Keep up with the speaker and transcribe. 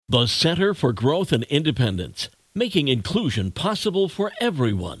The Center for Growth and Independence, making inclusion possible for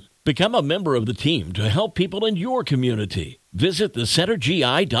everyone. Become a member of the team to help people in your community. Visit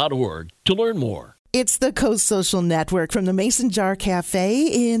thecentergi.org to learn more. It's the Coast Social Network from the Mason Jar Cafe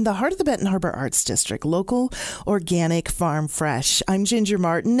in the heart of the Benton Harbor Arts District. Local, organic, farm fresh. I'm Ginger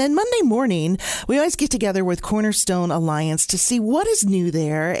Martin, and Monday morning, we always get together with Cornerstone Alliance to see what is new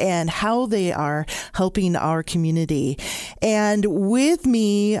there and how they are helping our community. And with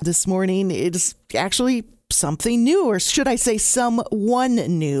me this morning is actually something new, or should I say someone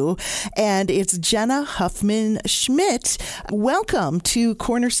new, and it's Jenna Huffman-Schmidt. Welcome to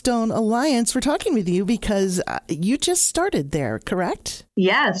Cornerstone Alliance. We're talking with you because you just started there, correct?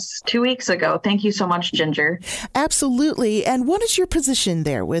 Yes, 2 weeks ago. Thank you so much, Ginger. Absolutely. And what is your position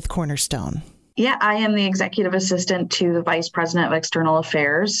there with Cornerstone? Yeah, I am the executive assistant to the vice president of external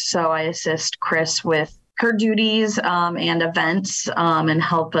affairs. So I assist Chris with her duties and events and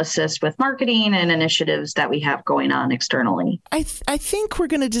help assist with marketing and initiatives that we have going on externally. I think we're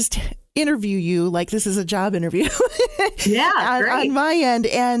going to just interview you like this is a job interview. Yeah, great. On my end.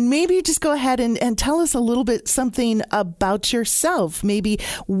 And maybe just go ahead and tell us a little bit something about yourself. Maybe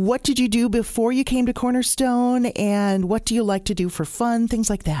what did you do before you came to Cornerstone, and what do you like to do for fun,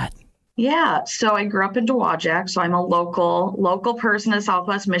 things like that? Yeah, so I grew up in Dowagiac, so I'm a local person in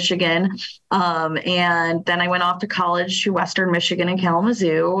Southwest Michigan. And then I went off to college to Western Michigan in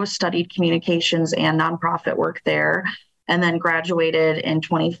Kalamazoo, studied communications and nonprofit work there, and then graduated in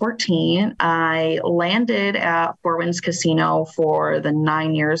 2014. I landed at Four Winds Casino for the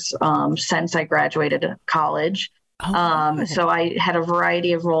 9 years since I graduated college. So I had a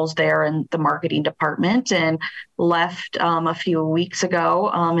variety of roles there in the marketing department, and left a few weeks ago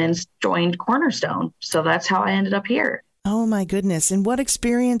and joined Cornerstone. So that's how I ended up here. Oh, my goodness. And what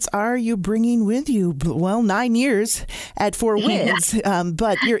experience are you bringing with you? Well, 9 years at Four Winds,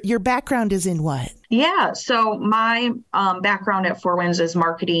 but your background is in what? Yeah, so my background at Four Winds is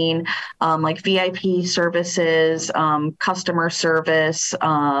marketing, like VIP services, customer service,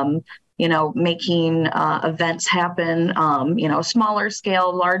 making events happen, smaller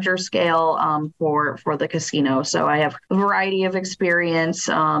scale, larger scale for the casino. So I have a variety of experience,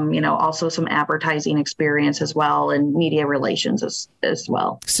 also some advertising experience as well, and media relations as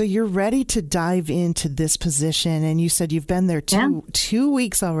well. So you're ready to dive into this position, and you said you've been there 2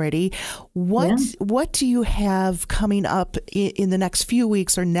 weeks already. What do you have coming up in the next few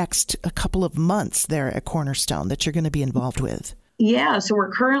weeks or next a couple of months there at Cornerstone that you're going to be involved with? Yeah, so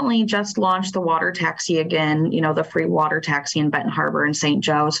we're currently just launched the water taxi again, the free water taxi in Benton Harbor and St.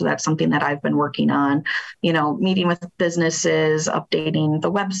 Joe. So that's something that I've been working on, meeting with businesses, updating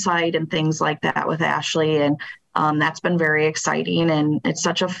the website and things like that with Ashley. And that's been very exciting. And it's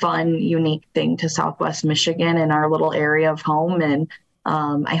such a fun, unique thing to Southwest Michigan and our little area of home. And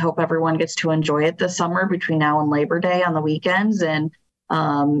I hope everyone gets to enjoy it this summer between now and Labor Day on the weekends, and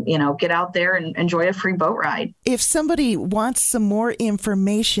get out there and enjoy a free boat ride. If somebody wants some more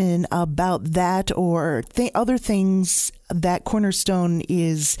information about that or other things that Cornerstone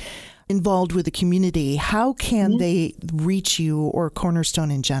is involved with the community, how can they reach you or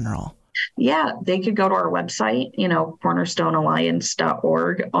Cornerstone in general? Yeah, they could go to our website,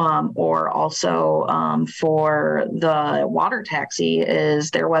 cornerstonealliance.org, or also for the water taxi,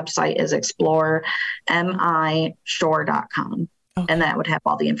 their website is exploremishore.com. Okay. And that would have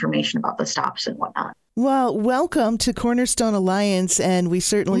all the information about the stops and whatnot. Well, welcome to Cornerstone Alliance, and we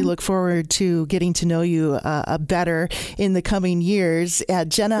certainly look forward to getting to know you better in the coming years.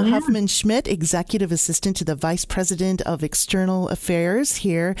 Jenna Huffman-Schmidt, Executive Assistant to the Vice President of External Affairs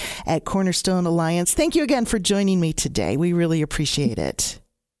here at Cornerstone Alliance. Thank you again for joining me today. We really appreciate it.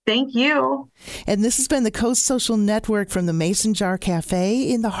 Thank you. And this has been the Coast Social Network from the Mason Jar Cafe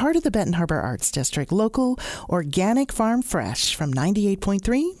in the heart of the Benton Harbor Arts District. Local, organic, farm fresh from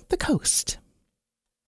 98.3 The Coast.